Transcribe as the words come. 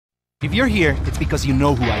If you're here, it's because you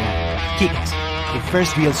know who I am. Kick-Ass, the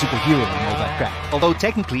first real superhero and all that crap. Although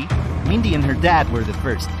technically, Mindy and her dad were the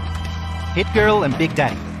first. Hit Girl and Big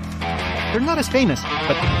Daddy. They're not as famous,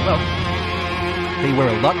 but, well, they were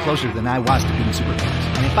a lot closer than I was to being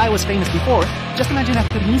superheroes. And if I was famous before, just imagine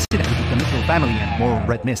after the incident with the Mitchell family and Moral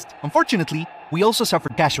Red Mist. Unfortunately, we also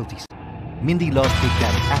suffered casualties. Mindy lost Big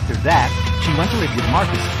Daddy. After that, she went to live with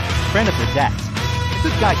Marcus, a friend of her dad's. A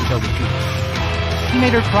good guy, to tell the truth. He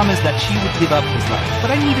made her promise that she would give up his life, but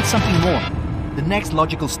I needed something more. The next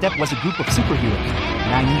logical step was a group of superheroes,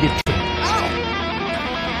 and I needed to...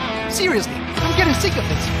 Ow! Seriously, I'm getting sick of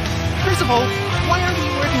this. First of all, why aren't we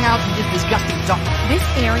working out in this disgusting dump? This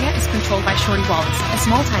area is controlled by Shorty Wallace, a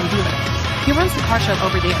small-time dealer. He runs the car show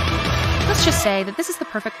over there. Let's just say that this is the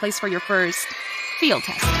perfect place for your first field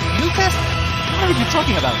test. Field test? What are you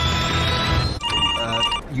talking about?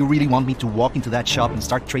 You really want me to walk into that shop and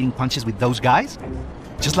start trading punches with those guys?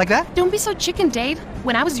 Just like that? Don't be so chicken, Dave.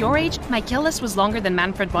 When I was your age, my kill list was longer than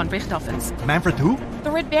Manfred von Richthofen's. Manfred who?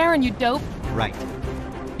 The Red Baron, you dope. Right.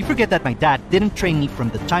 You forget that my dad didn't train me from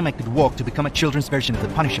the time I could walk to become a children's version of the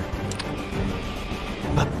Punisher.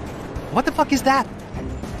 But what the fuck is that?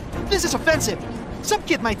 This is offensive. Some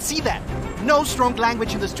kid might see that. No strong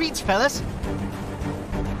language in the streets, fellas.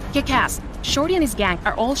 Kick-Ass, Shorty and his gang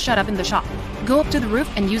are all shut up in the shop. Go up to the roof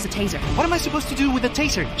and use a taser. What am I supposed to do with a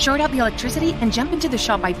taser? Short out the electricity and jump into the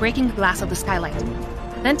shop by breaking the glass of the skylight.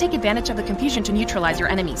 Then take advantage of the confusion to neutralize your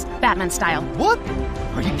enemies, Batman style. What?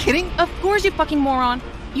 Are you kidding? Of course, you fucking moron.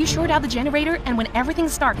 You short out the generator, and when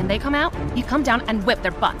everything's dark and they come out, you come down and whip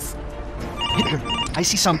their butts. Hitler, I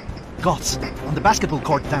see some goths on the basketball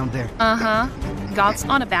court down there. Uh-huh. Goths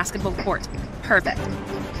on a basketball court. Perfect.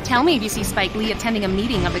 Tell me if you see Spike Lee attending a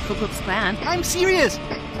meeting of the Ku Klux Klan. I'm serious!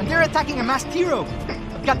 And they're attacking a masked hero.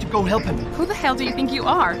 I've got to go help him. Who the hell do you think you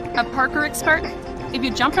are? A parkour expert? If you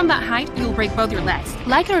jump from that height, you'll break both your legs.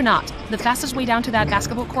 Like it or not, the fastest way down to that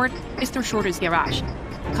basketball court is through Shorter's garage.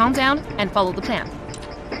 Calm down and follow the plan.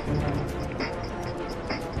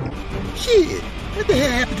 Shit! What the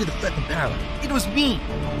hell happened to the fucking power? It was me.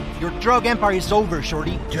 Your drug empire is over,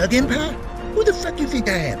 Shorty. Drug empire? Who the fuck do you think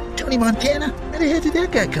I am? Tony Montana? Where the hell did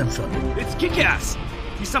that guy come from? It's Kick-Ass!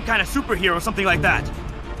 He's some kind of superhero or something like that.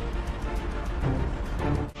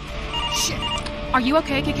 Shit! Are you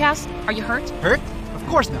okay, Kick-Ass? Are you hurt? Hurt? Of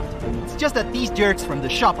course not. It's just that these jerks from the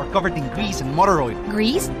shop are covered in grease and motor oil.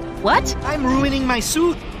 Grease? What? I'm ruining my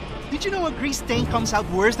suit. Did you know a grease stain comes out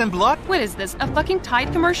worse than blood? What is this, a fucking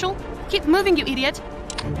Tide commercial? Keep moving, you idiot!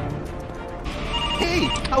 Hey,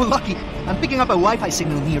 how lucky. I'm picking up a Wi-Fi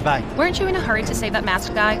signal nearby. Weren't you in a hurry to save that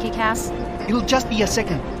masked guy, Kick-Ass? It'll just be a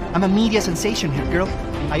second. I'm a media sensation here, girl.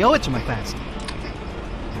 I owe it to my fans.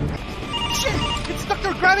 Shit! It's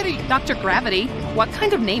Dr. Gravity! Dr. Gravity? What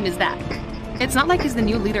kind of name is that? It's not like he's the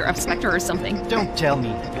new leader of Spectre or something. Don't tell me.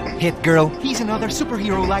 Hit Girl, he's another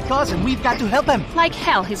superhero like us and we've got to help him. Like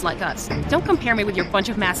hell he's like us. Don't compare me with your bunch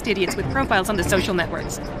of masked idiots with profiles on the social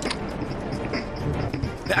networks.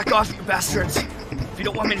 Back off, you bastards! If you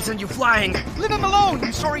don't want me to send you flying! Leave him alone,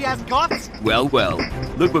 you sorry-ass goths! Well, well,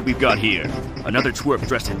 look what we've got here. Another twerp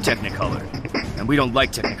dressed in Technicolor. And we don't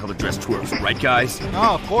like Technicolor-dressed twerps, right, guys?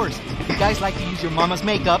 Oh, of course. You guys like to use your mama's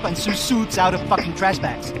makeup and sew suits out of fucking trash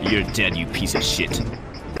bags. You're dead, you piece of shit.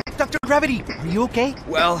 Dr. Gravity, are you okay?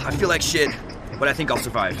 Well, I feel like shit, but I think I'll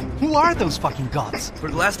survive. Who are those fucking goths? For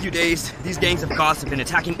the last few days, these gangs of goths have been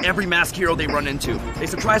attacking every masked hero they run into. They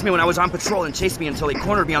surprised me when I was on patrol and chased me until they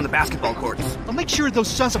cornered me on the basketball courts. I'll make sure those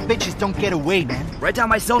sons of bitches don't get away, man. Write down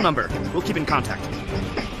my cell number. We'll keep in contact.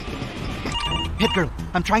 Hit Girl,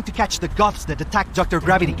 I'm trying to catch the goths that attacked Dr.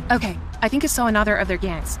 Gravity. Okay, I think I saw another of their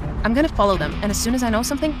gangs. I'm gonna follow them, and as soon as I know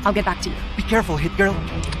something, I'll get back to you. Be careful, Hit Girl.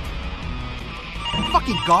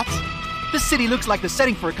 Fucking goths! This city looks like the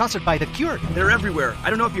setting for a concert by The Cure. They're everywhere. I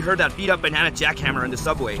don't know if you heard that beat-up banana jackhammer in the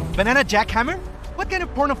subway. Banana jackhammer? What kind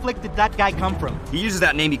of porno flick did that guy come from? He uses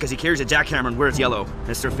that name because he carries a jackhammer and wears yellow,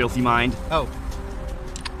 Mr. Filthy Mind. Oh.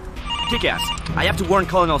 Kick-Ass, I have to warn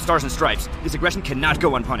Colonel Stars and Stripes. His aggression cannot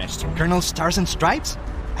go unpunished. Colonel Stars and Stripes?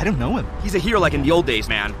 I don't know him. He's a hero like in the old days,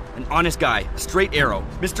 man. An honest guy, a straight arrow.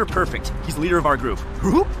 Mr. Perfect. He's the leader of our group.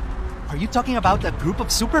 Group? Are you talking about a group of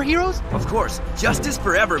superheroes? Of course. Justice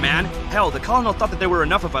forever, man. Hell, the Colonel thought that there were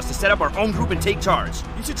enough of us to set up our own group and take charge.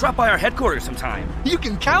 You should drop by our headquarters sometime. You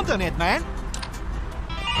can count on it, man.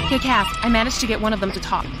 Kick-Ass, I managed to get one of them to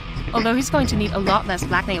talk. Although he's going to need a lot less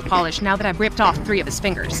black nail polish now that I've ripped off 3 of his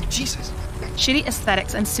fingers. Jesus. Shitty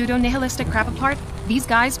aesthetics and pseudo-nihilistic crap apart, these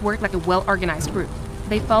guys work like a well-organized group.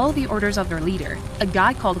 They follow the orders of their leader, a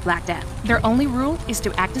guy called Black Death. Their only rule is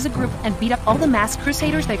to act as a group and beat up all the masked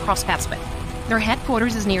crusaders they cross paths with. Their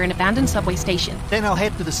headquarters is near an abandoned subway station. Then I'll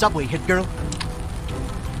head to the subway, Hit Girl.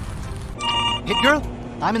 Hit Girl,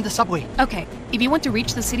 I'm in the subway. Okay, if you want to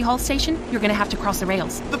reach the City Hall station, you're gonna have to cross the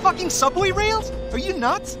rails. The fucking subway rails? Are you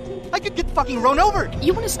nuts? I could get fucking run over.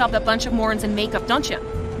 You want to stop that bunch of morons in makeup, don't you?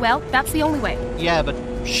 Well, that's the only way. Yeah, but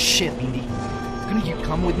shit, Mindy. Couldn't you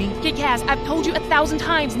come with me? Kick-ass, I've told you 1,000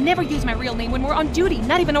 times, never use my real name when we're on duty,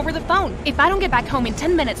 not even over the phone. If I don't get back home in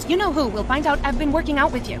 10 minutes, you know who will find out I've been working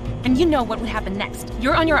out with you. And you know what would happen next.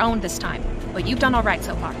 You're on your own this time, but you've done all right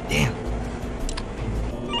so far. Damn.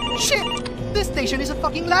 Shit! This station is a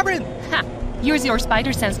fucking labyrinth! Ha! Use your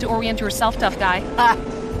spider sense to orient yourself, tough guy. Ha!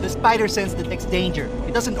 The spider sense detects danger.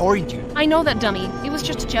 It doesn't orient you. I know that, dummy. It was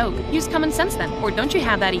just a joke. Use common sense then, or don't you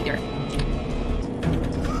have that either?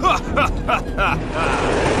 Ha ha ha ha ha!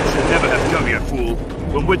 You should never have come here, fool.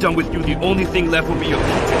 When we're done with you, the only thing left will be your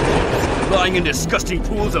putrid lying in disgusting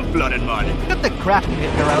pools of blood and mud. Cut the crap, you hit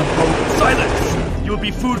around home. Silence! You'll be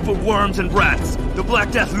food for worms and rats. The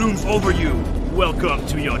Black Death looms over you. Welcome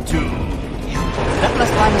to your doom. That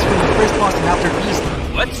last line is from the first boss in Outer Beast.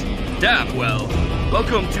 What? Damn well.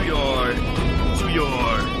 Welcome to your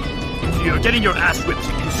getting your ass whipped,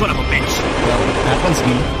 you son of a bitch. Well, that one's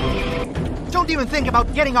me. Don't even think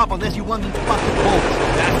about getting up unless you want me to fucking balls.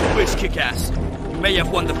 That's the wish, Kick-Ass. You may have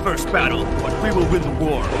won the first battle, but we will win the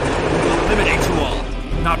war. We will eliminate you all.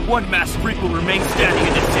 Not one masked freak will remain standing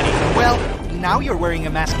in this city. Well, now you're wearing a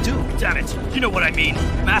mask too. Damn it, you know what I mean.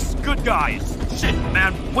 Masked good guys. Shit,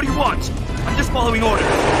 man, what do you want? I'm just following orders.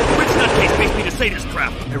 The rich nutcase pays me to say this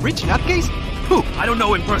crap. A rich nutcase? Who? I don't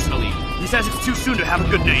know him personally. He says it's too soon to have a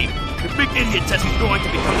good name. The big idiot says he's going to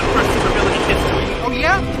become the first supervillain in history. Oh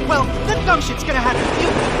yeah? Well, that dumb shit's gonna happen to you,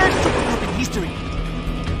 the first supergroup in history.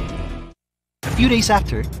 A few days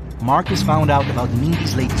after, Marcus found out about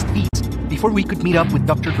Mindy's latest feats before we could meet up with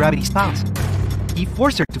Dr. Gravity's spouse. He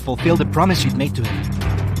forced her to fulfill the promise she'd made to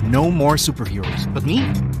him. No more superheroes. But me?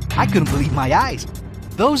 I couldn't believe my eyes.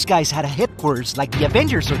 Those guys had a headquarters like the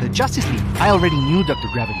Avengers or the Justice League. I already knew Dr.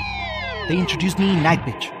 Gravity. They introduced me Night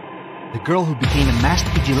Bitch, the girl who became a masked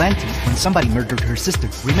vigilante when somebody murdered her sister.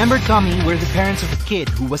 Remember Tommy were the parents of a kid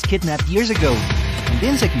who was kidnapped years ago, and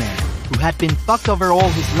Insect Man, who had been fucked over all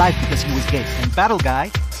his life because he was gay, and Battle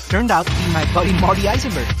Guy turned out to be my buddy Marty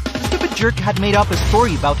Eisenberg. The stupid jerk had made up a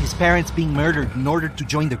story about his parents being murdered in order to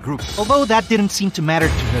join the group, although that didn't seem to matter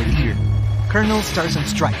to their leader, Colonel Stars and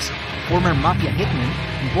Stripes, former mafia hitman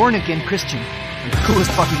and born-again Christian, and the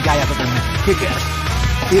coolest fucking guy I've ever met. Kick-Ass.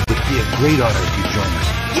 It would be a great honor if you join us.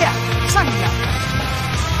 Yeah, sign me up.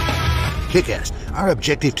 Kick-Ass, our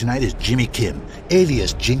objective tonight is Jimmy Kim,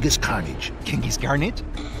 alias Genghis Carnage. Genghis Carnage?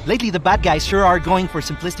 Lately the bad guys sure are going for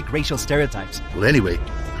simplistic racial stereotypes. Well, anyway,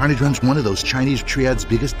 Carnage runs one of those Chinese triad's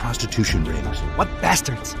biggest prostitution rings. What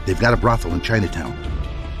bastards? They've got a brothel in Chinatown.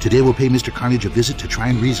 Today we'll pay Mr. Carnage a visit to try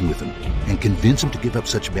and reason with him and convince him to give up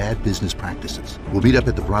such bad business practices. We'll meet up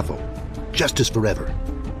at the brothel. Justice forever.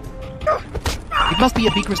 It must be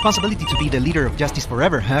a big responsibility to be the leader of Justice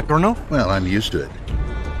Forever, huh, Colonel? Well, I'm used to it.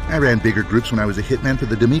 I ran bigger groups when I was a hitman for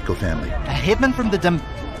the D'Amico family. A hitman from the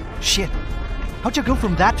Shit. How'd you go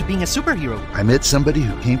from that to being a superhero? I met somebody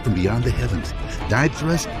who came from beyond the heavens, died for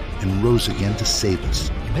us, and rose again to save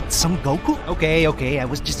us. You met some Goku? Okay, I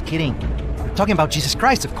was just kidding. We're talking about Jesus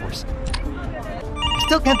Christ, of course. I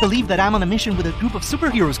still can't believe that I'm on a mission with a group of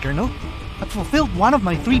superheroes, Colonel. I've fulfilled one of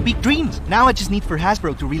my 3 big dreams. Now I just need for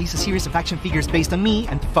Hasbro to release a series of action figures based on me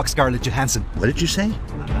and to fuck Scarlett Johansson. What did you say?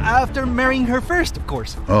 After marrying her first, of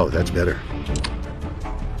course. Oh, that's better.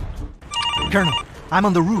 Colonel, I'm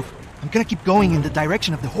on the roof. I'm gonna keep going in the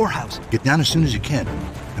direction of the whorehouse. Get down as soon as you can.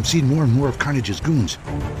 I'm seeing more and more of Carnage's goons.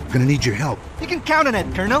 I'm gonna need your help. You can count on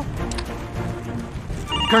it, Colonel.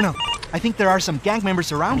 Colonel, I think there are some gang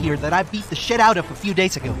members around here that I beat the shit out of a few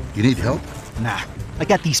days ago. You need help? Nah, I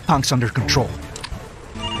got these punks under control.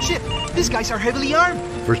 Shit, these guys are heavily armed.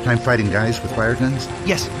 First time fighting guys with fire guns?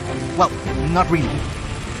 Yes. Well, not really.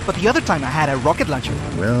 But the other time I had a rocket launcher.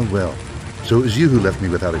 Well. So it was you who left me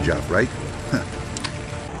without a job, right?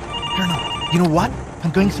 Colonel, you know what?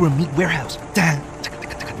 I'm going through a meat warehouse.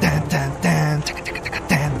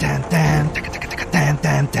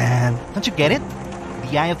 Don't you get it?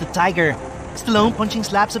 The Eye of the Tiger. Stallone punching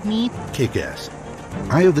slabs of meat. Kick-Ass.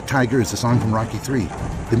 Eye of the Tiger is the song from Rocky 3.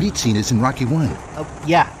 The meat scene is in Rocky 1. Oh,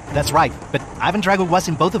 yeah, that's right. But Ivan Drago was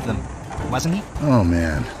in both of them, wasn't he? Oh,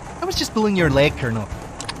 man. I was just pulling your leg, Colonel.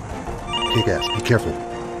 Kick-Ass, be careful.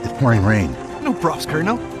 It's pouring rain. No props,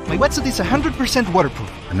 Colonel. My wetsuit is 100% waterproof.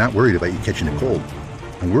 I'm not worried about you catching a cold.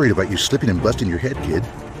 I'm worried about you slipping and busting your head, kid.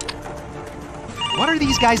 What are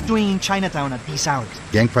these guys doing in Chinatown at these hours?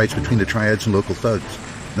 Gang fights between the triads and local thugs.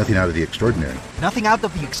 Nothing out of the extraordinary. Nothing out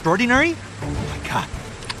of the extraordinary? Oh my god.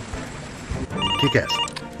 Kick-Ass,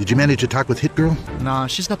 did you manage to talk with Hit Girl? Nah,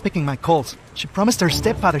 she's not picking my calls. She promised her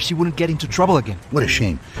stepfather she wouldn't get into trouble again. What a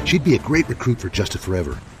shame. She'd be a great recruit for Justice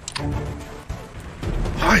Forever.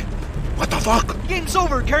 Hi! What the fuck? Game's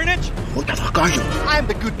over, Carnage! What the fuck are you? I'm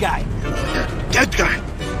the good guy. Dead guy!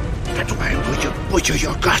 That's why I butcher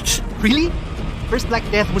your guts! Really? First Black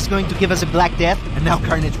Death was going to give us a Black Death, and now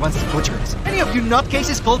Carnage wants to butcher us. Any of you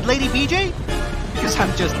nutcases called Lady BJ? Because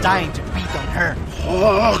I'm just dying to beat on her.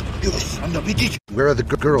 Oh, you son of a bitch! Where are the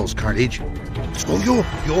girls, Carnage? Screw you,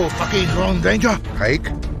 you old fucking Lone Ranger! Hike?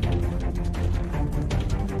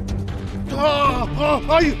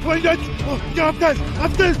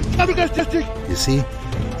 You see,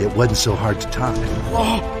 it wasn't so hard to talk.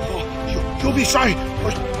 You'll be sorry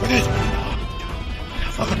for this.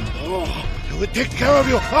 It would take care of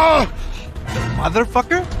you.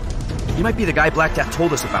 Motherfucker? He might be the guy Black Death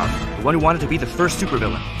told us about, the one who wanted to be the first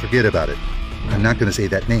supervillain. Forget about it. I'm not going to say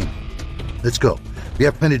that name. Let's go. We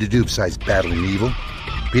have plenty to do besides battling evil.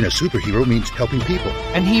 Being a superhero means helping people.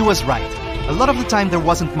 And he was right. A lot of the time there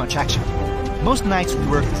wasn't much action. Most nights we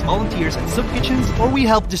worked as volunteers at soup kitchens, or we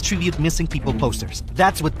helped distribute missing people posters.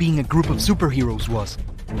 That's what being a group of superheroes was.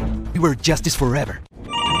 We were Justice Forever.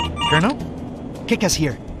 Colonel? Kick-Ass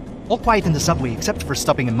here. All quiet in the subway except for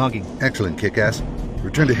stopping and mugging. Excellent, Kick-Ass.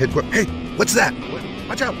 Return to headquarters. Hey, what's that?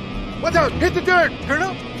 Watch out! Watch out! Hit the dirt!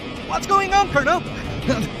 Colonel? What's going on, Colonel?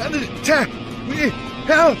 Under attack! We need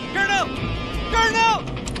help! Colonel! Colonel!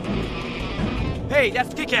 Hey,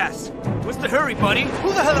 that's Kick-Ass. What's the hurry, buddy? Who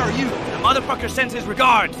the hell are you? The motherfucker sends his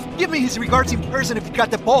regards. Give me his regards in person if you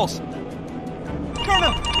got the balls.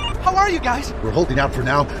 Colonel, how are you guys? We're holding out for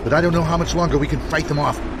now, but I don't know how much longer we can fight them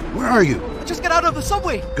off. Where are you? I just got out of the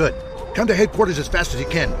subway. Good. Come to headquarters as fast as you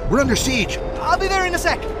can. We're under siege. I'll be there in a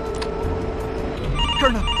sec.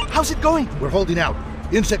 Colonel, how's it going? We're holding out.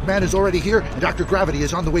 Insect Man is already here, and Dr. Gravity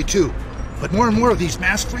is on the way too. But more and more of these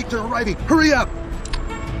masked freaks are arriving. Hurry up!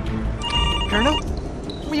 Colonel?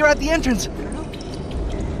 We are at the entrance.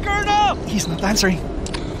 Colonel! He's not answering.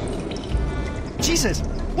 Jesus!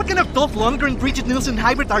 What kind of Dolph Lundgren, Bridget Nielsen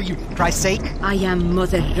hybrid are you, for Christ's sake? I am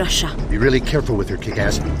Mother Russia. Be really careful with her,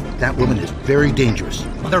 Kick-Ass. That woman is very dangerous.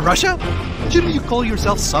 Mother Russia? Shouldn't you call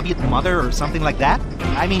yourself Soviet Mother or something like that?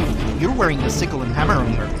 I mean, you're wearing the sickle and hammer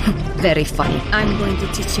on her. Very funny. I'm going to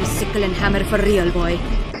teach you sickle and hammer for real, boy.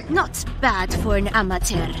 Not bad for an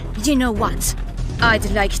amateur. You know what? I'd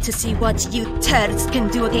like to see what you turds can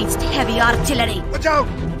do against heavy artillery. Watch out!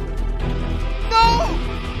 No!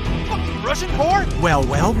 Fucking Russian whore? Well,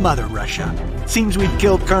 well, Mother Russia. Seems we've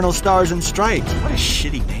killed Colonel Stars and Stripes. What a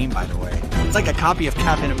shitty name, by the way. It's like a copy of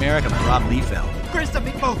Captain America by Rob Liefeld. Where's the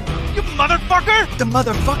Mikko? You motherfucker! The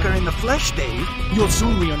motherfucker in the flesh, Dave. You'll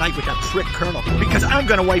soon reunite with that prick Colonel, because I'm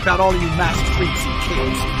gonna wipe out all of you masked freaks and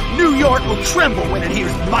kids. New York will tremble when it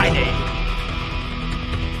hears my name.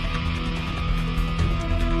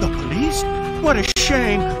 The police? What a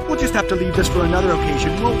shame. We'll just have to leave this for another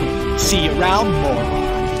occasion, won't we? See you around, moron.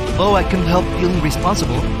 Although I couldn't help feeling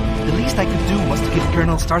responsible, the least I could do was to give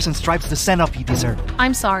Colonel Stars and Stripes the send-off he deserved.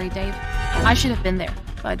 I'm sorry, Dave. I should have been there,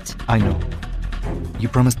 but... I know. You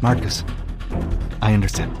promised Marcus. I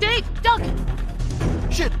understand. Dave, duck!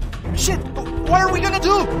 Shit! Shit! What are we gonna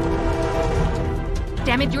do?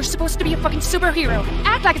 Damn it, you're supposed to be a fucking superhero.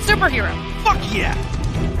 Act like a superhero. Fuck yeah!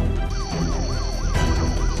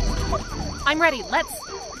 I'm ready, let's...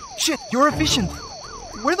 Shit, you're efficient.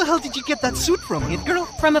 Where the hell did you get that suit from, Hit Girl?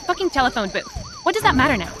 From a fucking telephone booth. What does that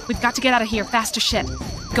matter now? We've got to get out of here fast as shit.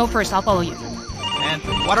 Go first, I'll follow you. And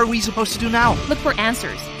what are we supposed to do now? Look for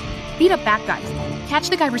answers. Beat up bad guys. Catch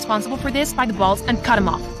the guy responsible for this by the balls and cut him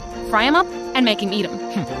off. Fry him up and make him eat him.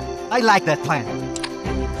 I like that plan.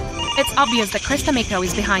 It's obvious that Krista Mako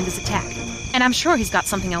is behind this attack. And I'm sure he's got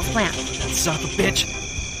something else planned. Son of a bitch.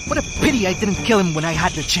 What a pity I didn't kill him when I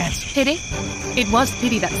had the chance. Pity? It was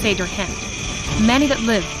pity that stayed your hand. Many that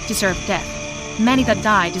live deserve death. Many that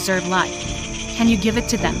die deserve life. Can you give it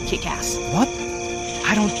to them, Kick-Ass? What?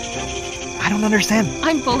 I don't understand.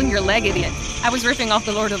 I'm pulling your leg, idiot. I was riffing off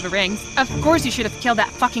The Lord of the Rings. Of course you should have killed that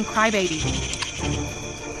fucking crybaby.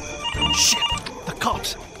 Shit! The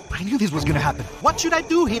cops! I knew this was gonna happen. What should I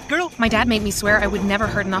do, Hit Girl? My dad made me swear I would never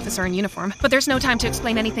hurt an officer in uniform, but there's no time to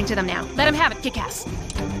explain anything to them now. Let him have it, Kick-Ass.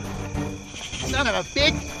 Son of a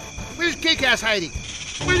bitch! Where's Kick-Ass hiding?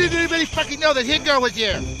 Where did anybody fucking know that Hit Girl was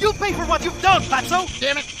here? You'll pay for what you've done, Fatso!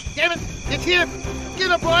 Damn it! Damn it! It's him!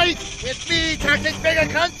 Get him, boys! It's me, Toxic Mega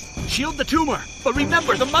Cunts! Shield the tumor. But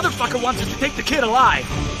remember, the motherfucker wants us to take the kid alive.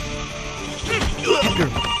 Hit Girl,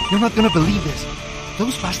 you're not gonna believe this.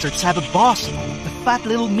 Those bastards have a boss. The fat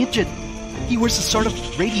little midget. He wears a sort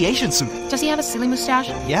of radiation suit. Does he have a silly mustache?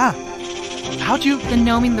 Yeah. How'd you... The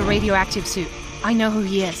gnome in the radioactive suit. I know who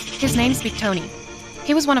he is. His name's Big Tony.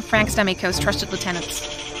 He was one of Frank D'Amico's trusted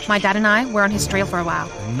lieutenants. My dad and I were on his trail for a while.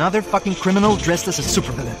 Another fucking criminal dressed as a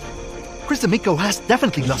supervillain. Chris D'Amico has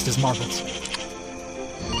definitely lost his marbles.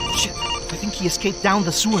 Shit, I think he escaped down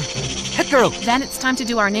the sewer. Head girl! Then it's time to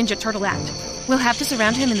do our Ninja Turtle act. We'll have to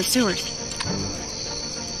surround him in the sewers.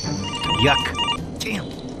 Yuck. Damn,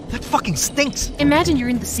 that fucking stinks. Imagine you're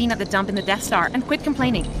in the scene at the dump in the Death Star and quit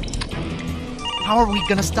complaining. How are we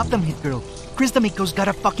gonna stop them, Hit Girl? Chris D'Amico's got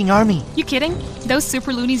a fucking army. You kidding? Those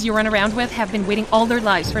super loonies you run around with have been waiting all their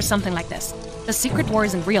lives for something like this. The secret war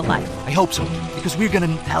is in real life. I hope so, because we're gonna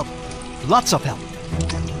need help. Lots of help.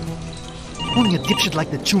 Only a dipshit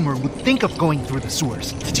like the tumor would think of going through the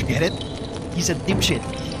sewers. Did you get it? He's a dipshit,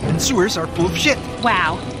 and sewers are full of shit.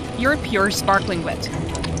 Wow, you're a pure sparkling wit.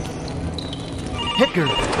 Hit Girl,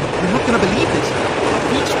 you're not gonna believe this.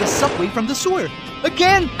 I reached the subway from the sewer.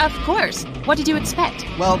 Again! Of course. What did you expect?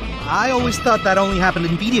 Well, I always thought that only happened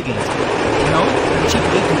in video games. You know, a cheap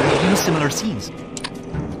way to reuse similar scenes.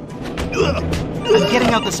 I'm getting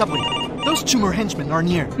out the subway. Those tumor henchmen are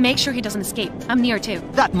near. Make sure he doesn't escape. I'm near too.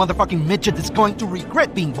 That motherfucking midget is going to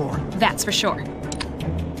regret being born. That's for sure.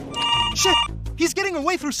 Shit! He's getting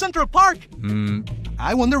away through Central Park!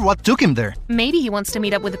 I wonder what took him there. Maybe he wants to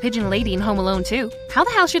meet up with the pigeon lady in Home Alone too. How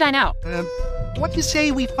the hell should I know? What do you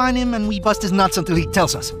say we find him and we bust his nuts until he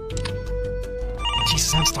tells us?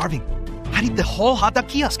 Jesus, I'm starving. I need the whole hot dog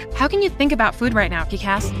kiosk. How can you think about food right now,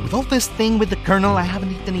 Kick-Ass? With all this thing with the Colonel, I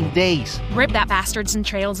haven't eaten in days. Rip that bastard's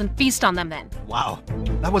entrails and feast on them then. Wow,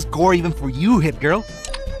 that was gore even for you, Hit Girl.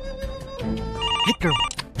 Hit Girl,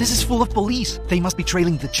 this is full of police. They must be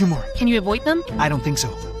trailing the tumor. Can you avoid them? I don't think so.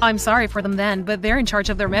 I'm sorry for them then, but they're in charge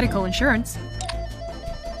of their medical insurance.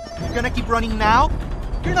 You're gonna keep running now?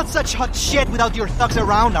 You're not such hot shit without your thugs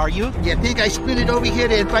around, are you? You think I sprinted over here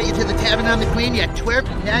to invite you to the tavern on the Queen, you twerp?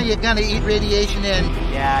 Now you're gonna eat radiation and...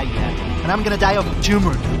 Yeah. And I'm gonna die of a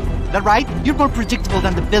tumor. That right? You're more predictable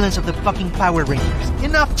than the villains of the fucking Power Rangers.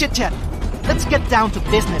 Enough chit-chat. Let's get down to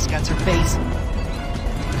business, Cancer Face.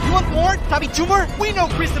 You want more, Tabby Tumor? We know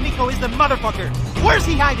Chris D'Amico is the motherfucker. Where's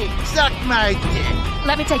he hiding? Suck my dick.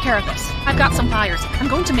 Let me take care of this. I've got some pliers. I'm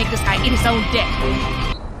going to make this guy eat his own dick.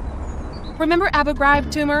 Remember Abu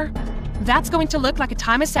Ghraib, Tumor? That's going to look like a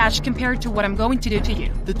Thai massage compared to what I'm going to do to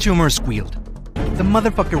you. The tumor squealed. The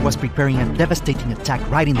motherfucker was preparing a devastating attack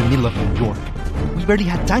right in the middle of New York. We barely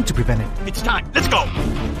had time to prevent it. It's time. Let's go.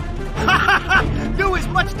 Do as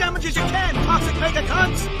much damage as you can, toxic mega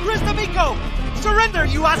cunts. Chris D'Amico! Surrender,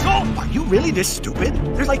 you asshole! Are you really this stupid?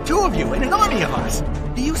 There's like 2 of you and an army of us.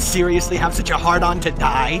 Do you seriously have such a hard-on to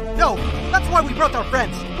die? No, that's why we brought our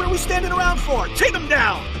friends. What are we standing around for? Take them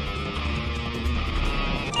down!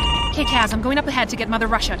 Okay, Kaz, I'm going up ahead to get Mother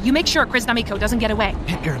Russia. You make sure Chris D'Amico doesn't get away.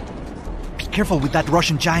 Hit Girl, be careful with that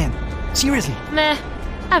Russian giant. Seriously. Meh,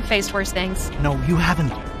 I've faced worse things. No, you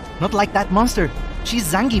haven't. Not like that monster. She's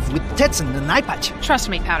Zangief with tits and an eye patch. Trust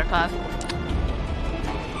me, Powder Puff.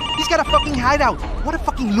 He's got a fucking hideout. What a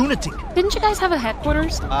fucking lunatic. Didn't you guys have a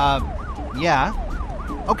headquarters? Yeah.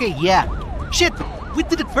 Okay, yeah. Shit, we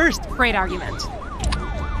did it first. Great argument.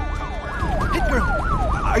 Hit Girl,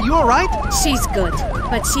 are you alright? She's good,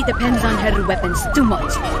 but she depends on her weapons too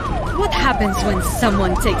much. What happens when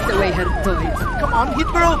someone takes away her toys? Come on, Hit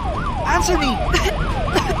Girl, answer me.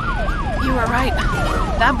 You are right.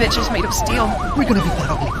 That bitch is made of steel. We're gonna beat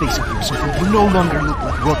that ugly face of yours so you will no longer look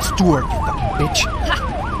like Rod Stewart, you fucking bitch.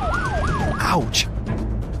 Ouch.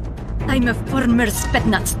 I'm a former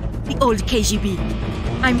Spetsnaz, the old KGB.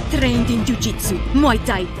 I'm trained in Jiu-Jitsu, Muay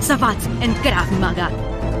Thai, Savate, and Krav Maga.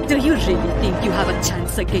 Do you really think you have a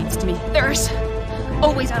chance against me? There's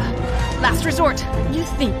always a last resort. You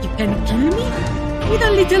think you can kill me? With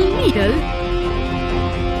a little needle?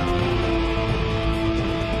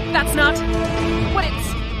 That's not what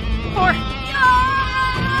it's for.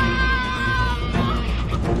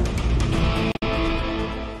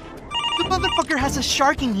 The motherfucker has a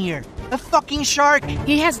shark in here. A fucking shark.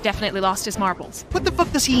 He has definitely lost his marbles. What the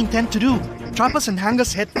fuck does he intend to do? Trap us and hang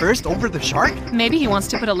us head first over the shark? Maybe he wants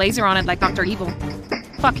to put a laser on it like Dr. Evil.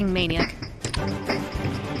 Fucking maniac.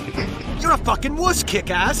 You're a fucking wuss,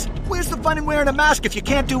 Kick-Ass. Where's the fun in wearing a mask if you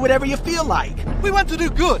can't do whatever you feel like? We want to do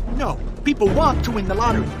good. No, people want to win the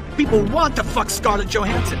lottery. People want to fuck Scarlett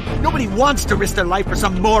Johansson. Nobody wants to risk their life for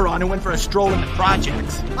some moron who went for a stroll in the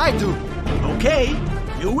projects. I do. Okay,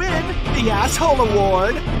 you win the Asshole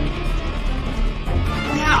Award.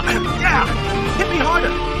 Yeah, hit me harder.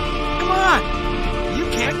 Come on, you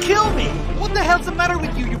can't kill me. What the hell's the matter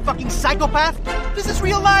with you, you fucking psychopath? This is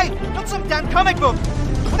real life, not some damn comic book.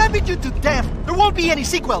 When I beat you to death, there won't be any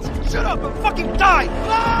sequels. Shut up and fucking die!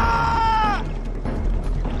 Ah!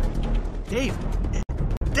 Dave!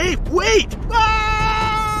 Dave, wait! Ah!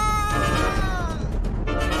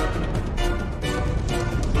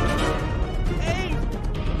 Dave!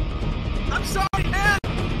 I'm sorry, man!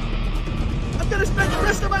 I'm gonna spend the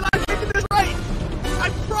rest of my life making this right! I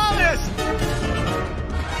promise!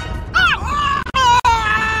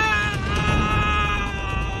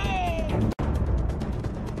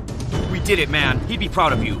 We did it, man. He'd be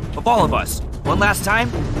proud of you. Of all of us. One last time,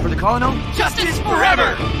 for the Colonel. Justice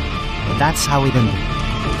forever! That's how it ended.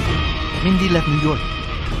 Mindy left New York.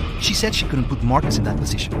 She said she couldn't put Marcus in that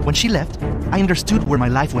position. When she left, I understood where my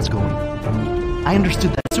life was going. I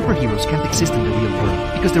understood that superheroes can't exist in the real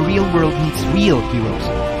world, because the real world needs real heroes.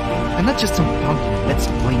 And not just some punk in a let's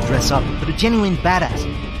play dress up, but a genuine badass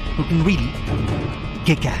who can really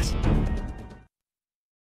kick ass.